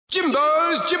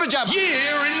Jimbo's Jibber Jabber.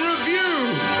 Year in review.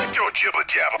 With your Jibber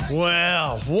Jabber.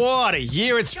 Well, what a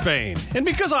year it's been. And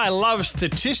because I love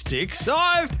statistics,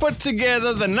 I've put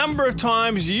together the number of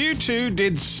times you two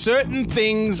did certain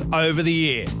things over the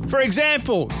year. For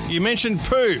example, you mentioned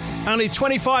poo. Only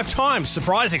 25 times,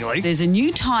 surprisingly. There's a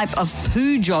new type of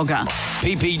poo jogger.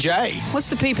 PPJ. What's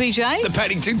the PPJ? The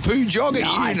Paddington Poo Jogger,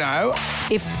 Nice. you know.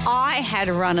 If I had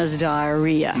runner's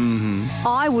diarrhea,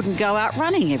 I wouldn't go out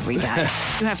running every day.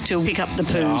 You have to pick up the Oh,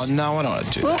 poos. no, I don't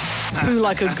want to do Well, that. poo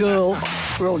like a girl.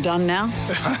 We're all done now.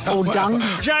 All done.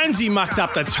 Jonesy mucked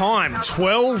up the time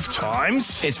 12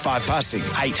 times. It's 5 past 6,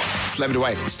 8, it's 11 to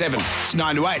 8, 7, it's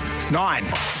 9 to 8, 9,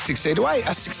 it's 16 to 8,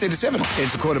 16 to 7.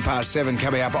 It's 7:15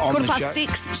 coming up on Quarter the past show.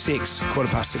 6. 6,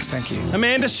 6:15, thank you.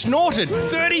 Amanda snorted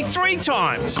 33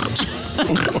 times.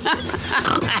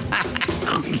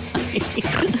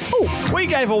 We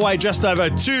gave away just over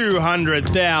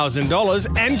 $200,000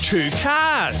 and 2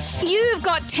 cars. You've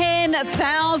got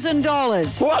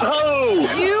 $10,000. Whoa!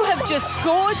 You have just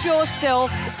scored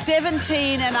yourself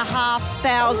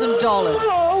 $17,500.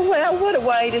 Oh, well, what a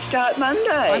way to start Monday.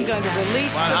 I'm going to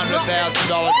release the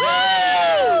 $100,000.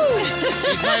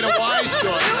 She's made a wise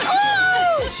choice.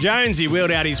 Jonesy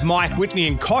wheeled out his Mike Whitney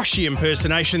and Koshy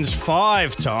impersonations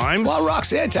 5 times. While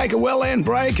Roxanne take a well-earned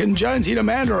break and Jonesy and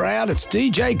Amanda are out, it's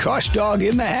DJ Kosh Dog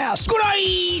in the house. Good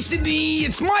day, Sydney.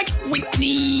 It's Mike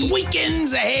Whitney.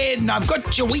 Weekend's ahead, and I've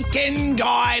got your weekend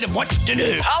guide of what to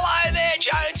do. Hello there,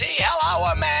 Jonesy.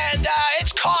 Hello, Amanda.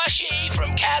 It's Koshy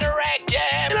from Cataract Dam.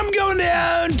 And I'm going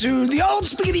down to the old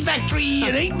spaghetti factory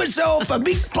and eat myself a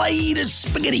big plate of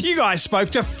spaghetti. You guys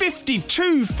spoke to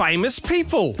 52 famous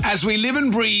people. As we live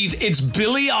and breathe, it's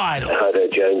Billy Idol. Hi there,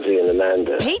 Jonesy and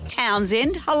Amanda. Pete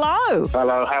Townsend, hello.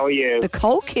 Hello, how are you?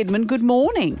 Nicole Kidman, good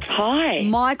morning. Hi.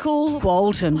 Michael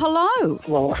Bolton, hello.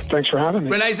 Well, thanks for having me.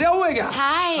 Renee Zellweger.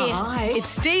 Hi. It's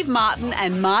Steve Martin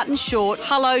and Martin Short.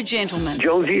 Hello, gentlemen.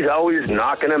 Jonesy's always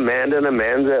knocking Amanda, and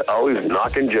Amanda always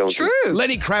knocking Jonesy. True.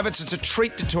 Lenny Kravitz, it's a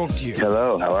treat to talk to you.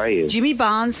 Hello, how are you? Jimmy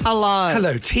Barnes, hello.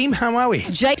 Hello, team. How are we?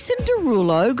 Jason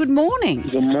Derulo, good morning.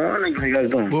 Good morning. How you guys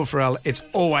doing? Will Ferrell, it's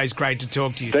always great to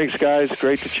talk to you. Thanks, guys.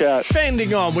 Great to chat.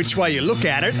 Depending on which way you look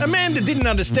at it, Amanda didn't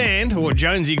understand, or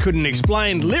Jonesy couldn't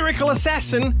explain, Lyrical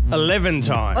Assassin 11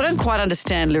 times. I don't quite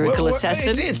understand Lyrical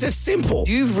Assassin. It's simple.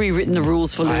 You've rewritten the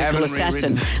rules for Lyrical haven't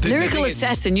Assassin. rewritten. The Lyrical thing is-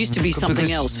 Assassin used to be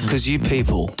something else. Because you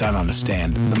people don't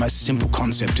understand the most simple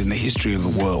concept in the history of the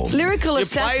world. Lyrical You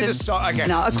Assassin. play the song. Okay.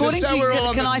 No, according Just so to we're all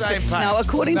on can the I same speak? page. No,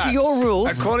 according to your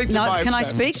rules. According to no, my. can I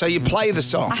speak? So you play the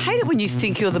song. I hate it when you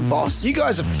think you're the boss. You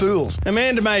guys are fools.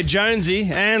 Amanda made Jonesy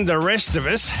and the rest of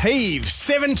us heave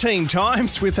 17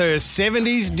 times with her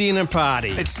 70s dinner party.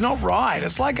 It's not right.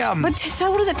 It's like But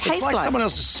so what does it taste It's like someone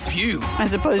else's spew.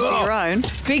 As opposed to Ugh. your own.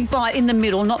 Big bite in the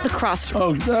middle, not the crust.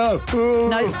 Oh no!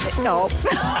 No,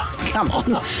 oh, come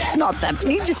on. It's not that.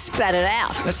 You just spat it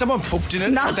out. Has someone pooped in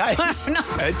it? No, It tastes. no.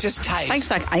 It just tastes.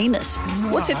 Tastes like anus.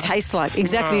 What's it taste like?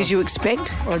 Exactly as you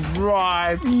expect?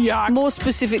 Right. Yuck. More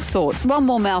specific thoughts. One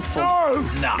more mouthful. No.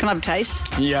 Can I have a taste?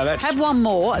 Yeah, that's. Have one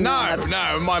more. And then I'll No, have-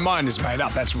 no, my mind is made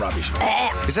up. That's rubbish.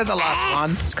 Is that the last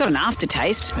one? It's got an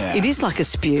aftertaste. Yeah. It is like a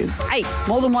spew. Hey,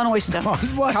 more than one oyster.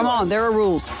 One. Come on, there are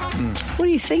rules. What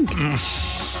do you think?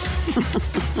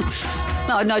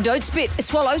 No, don't spit.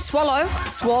 Swallow.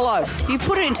 You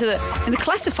put it into the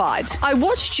classifieds. I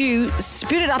watched you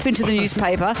spit it up into the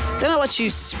newspaper. Then I watched you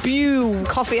spew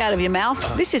coffee out of your mouth.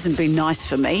 This hasn't been nice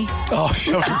for me. Oh,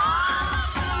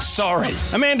 sorry.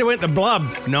 Amanda went the blub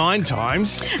 9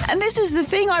 times. And this is the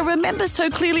thing, I remember so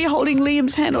clearly holding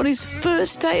Liam's hand on his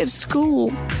first day of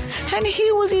school. And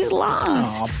here was his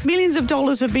last. Millions of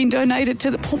dollars have been donated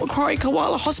to the Port Macquarie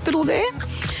Koala Hospital there.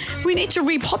 We need to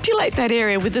repopulate that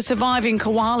area with the surviving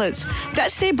koalas.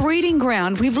 That's their breeding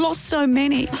ground. We've lost so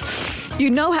many. You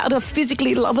know how to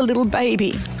physically love a little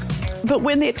baby. But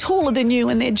when they're taller than you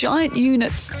and they're giant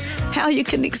units, how you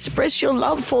can express your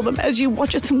love for them as you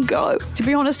watch them go. To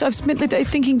be honest, I've spent the day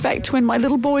thinking back to when my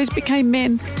little boys became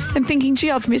men and thinking,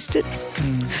 gee, I've missed it.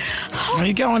 Are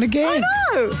you going again?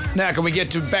 I know. Now, can we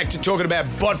get back to talking about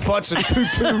bot-pots and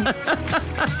poo-poo?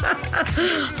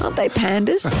 Aren't they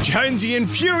pandas? Jonesy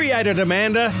infuriated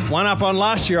Amanda. One up on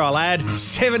last year, I'll add,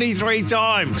 73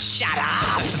 times. Shut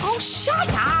up. Oh, shut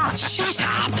up. Shut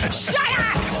up. Shut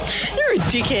up. You're a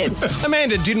dickhead.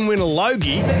 Amanda didn't win a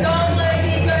Logie. Gold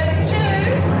Logie goes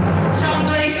to Tom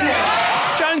Gleeson.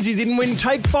 Jonesy didn't win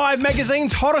Take 5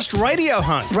 magazine's hottest radio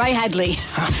hunt. Ray Hadley,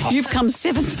 you've come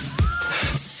seventh.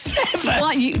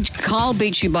 Kyle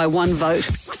beats you by 1 vote.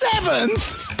 7th?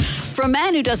 For a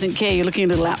man who doesn't care, you're looking a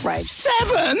little outraged.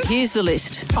 7th? Here's the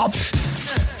list.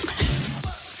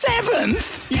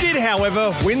 7th? You did,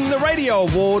 however, win the radio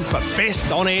award for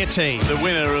Best On-Air Team. The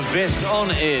winner of Best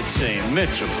On-Air Team,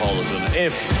 Metropolitan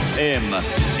FM,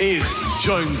 is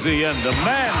Jonesy and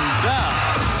Amanda.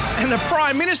 And the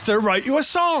Prime Minister wrote you a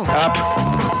song. Up,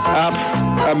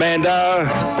 Amanda,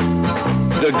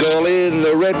 the girl in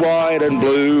the red, white and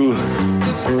blue.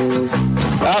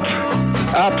 Up,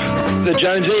 the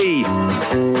Jonesy,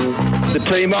 the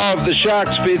team of the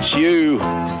Sharks fits you.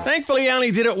 Thankfully, he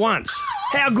only did it once.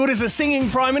 How good is the singing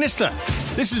Prime Minister?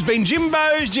 This has been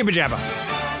Jimbo's Jibber Jabber.